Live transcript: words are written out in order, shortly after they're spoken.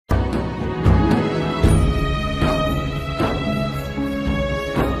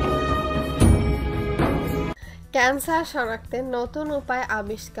Cancer শনাক্তে নতুন উপায়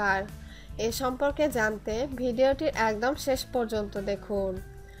আবিষ্কার। এ সম্পর্কে জানতে ভিডিওটির একদম শেষ পর্যন্ত দেখুন।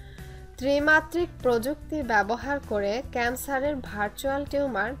 ত্রিমাত্রিক প্রযুক্তি ব্যবহার করে ক্যান্সারের ভার্চুয়াল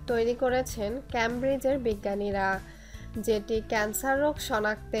টিউমার তৈরি করেছেন ক্যামব্রিজের বিজ্ঞানীরা, যেটি ক্যান্সার রোগ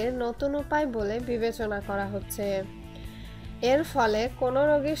শনাক্তের নতুন উপায় বলে বিবেচনা করা হচ্ছে। এর ফলে কোনো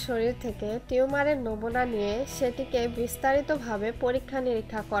রোগীর শরীর থেকে টিউমারের নমুনা নিয়ে সেটিকে বিস্তারিতভাবে পরীক্ষা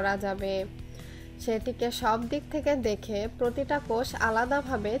নিরীক্ষা করা যাবে। সেটিকে সব দিক থেকে দেখে প্রতিটা কোষ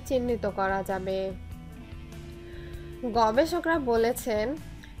আলাদাভাবে চিহ্নিত করা যাবে। গবেষকরা বলেছেন,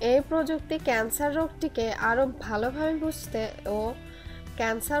 এই প্রযুক্তি ক্যান্সার রোগটিকে আরও ভালোভাবে বুঝতে ও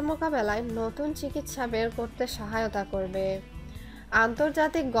ক্যান্সার মোকাবেলায় নতুন চিকিৎসা বের করতে সহায়তা করবে।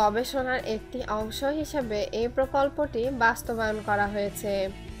 আন্তর্জাতিক গবেষণার একটি অংশ হিসেবে এই প্রকল্পটি বাস্তবায়ন করা হয়েছে।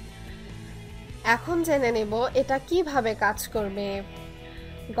 এখন জেনে নেব এটা কিভাবে কাজ করবে।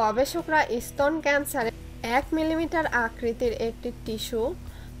 গবেষকরা স্তন ক্যান্সারে 1 মিলিমিটার আকৃতির একটি টিস্যু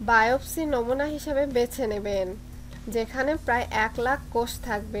বায়োপসি নমুনা হিসেবে বেছে নেবেন, যেখানে প্রায় 1 লাখ কোষ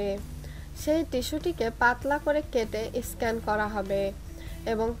থাকবে। সেই টিস্যুটিকে পাতলা করে কেটে স্ক্যান করা হবে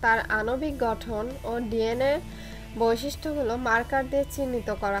এবং তার আণবিক গঠন ও ডিএনএ বৈশিষ্ট্যগুলো মার্কার দিয়ে চিহ্নিত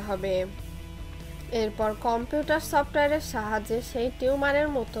করা হবে। এরপর কম্পিউটার সফটওয়্যারের সাহায্যে সেই টিউমারের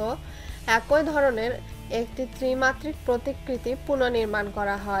মতো একই ধরনের একটি ত্রিমাত্রিক প্রতিকৃতি পুনর্নির্মাণ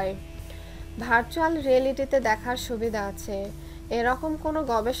করা হয়। ভার্চুয়াল রিয়েলিটিতে দেখার সুবিধা আছে। এরকম কোনো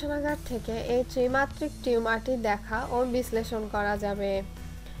গবেষণাগার থেকে এই ত্রিমাত্রিক টিউমারটি দেখা ও বিশ্লেষণ করা যাবে।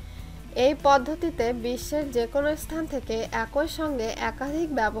 এই পদ্ধতিতে বিশ্বের যে কোনো স্থান থেকে একই সঙ্গে একাধিক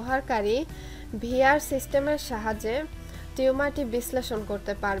ব্যবহারকারী ভিআর সিস্টেমের সাহায্যে টিউমারটি বিশ্লেষণ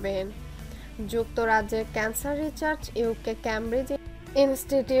করতে পারবেন। যুক্তরাজ্যের ক্যান্সার রিসার্চ ইউকে ক্যামব্রিজ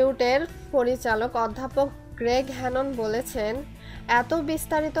ইনস্টিটিউটের পরিচালক অধ্যাপক গ্রেগ হ্যানন বলেছেন, এত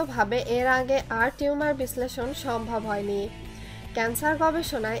বিস্তারিতভাবে এর আগে আর টিউমার বিশ্লেষণ সম্ভব হয়নি। ক্যান্সার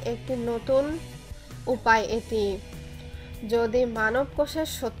গবেষণায় একটি নতুন উপায় এটি। যদি মানব কোষের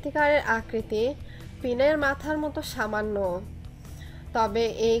সত্যিকারের আকৃতি পিনের মাথার মতো সামান্য, তবে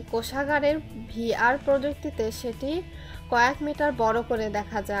এই কোষাগারের ভিআর প্রযুক্তিতে সেটি কয়েক মিটার বড় করে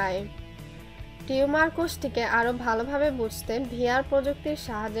দেখা যায়। টিউমার কোষটিকে আরও ভালোভাবে বুঝতে ভিআর প্রযুক্তির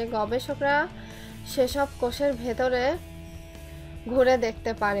সাহায্যে গবেষকরা সেসব কোষের ভেতরে ঘুরে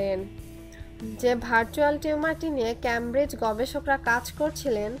দেখতে পারেন। যে ভার্চুয়াল টিউমারটি নিয়ে ক্যামব্রিজ গবেষকরা কাজ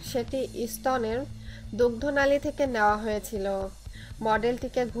করছিলেন সেটি স্তনের দুগ্ধনালী থেকে নেওয়া হয়েছিল।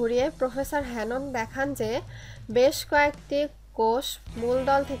 মডেলটিকে ঘুরিয়ে প্রফেসর হ্যানন দেখান যে বেশ কয়েকটি কোষ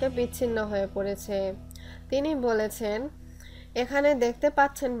মূলদল থেকে বিচ্ছিন্ন হয়ে পড়েছে। তিনি বলেছেন, এখানে দেখতে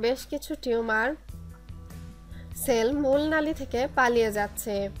পাচ্ছেন বেশ কিছু টিউমার সেল মূল নালী থেকে পালিয়ে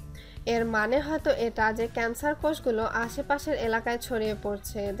যাচ্ছে। এর মানে হয়তো এটা যে ক্যান্সার কোষগুলো আশেপাশের এলাকায় ছড়িয়ে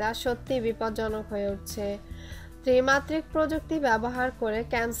পড়ছে, যা সত্যি বিপজ্জনক হয়ে উঠছে। ত্রিমাত্রিক প্রযুক্তি ব্যবহার করে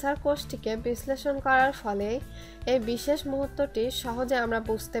ক্যান্সার কোষটিকে বিশ্লেষণ করার ফলে এই বিশেষ মুহূর্তটি সহজে আমরা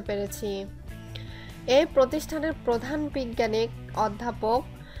বুঝতে পেরেছি। এই প্রতিষ্ঠানের প্রধান বিজ্ঞানী অধ্যাপক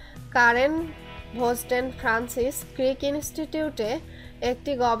কারেন ভোস্টেন ফ্রান্সিস ক্রিক ইনস্টিটিউটে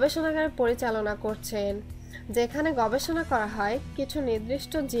একটি গবেষণাগার পরিচালনা করছেন, যেখানে গবেষণা করা হয় কিছু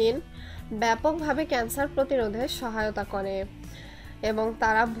নির্দিষ্ট জিন ব্যাপকভাবে ক্যান্সার প্রতিরোধে সহায়তা করে এবং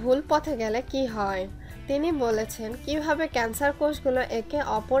তারা ভুল পথে গেলে কি হয়। তিনি বলেছেন, কিভাবে ক্যান্সার কোষগুলো একে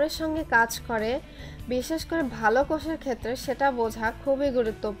অপরের সঙ্গে কাজ করে, বিশেষ করে ভালো কোষের ক্ষেত্রে সেটা বোঝা খুবই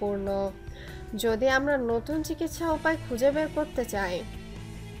গুরুত্বপূর্ণ যদি আমরা নতুন চিকিৎসা উপায় খুঁজে বের করতে চাই।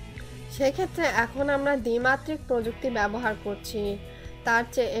 সেক্ষেত্রে এখন আমরা দ্বিমাত্রিক প্রযুক্তি ব্যবহার করছি। তার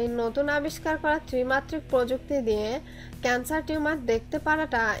চেয়ে এই নতুন আবিষ্কার করা ত্রিমাত্রিক প্রযুক্তি দিয়ে ক্যান্সার টিউমার দেখতে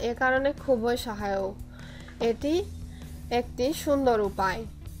পারাটা এ কারণে খুবই সহায়ক। এটি একটি সুন্দর উপায়।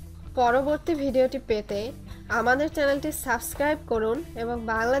 পরবর্তী ভিডিওটি পেতে আমাদের চ্যানেলটি সাবস্ক্রাইব করুন এবং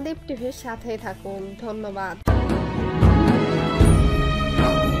বাংলাদ্বীপ টিভির সাথেই থাকুন। ধন্যবাদ।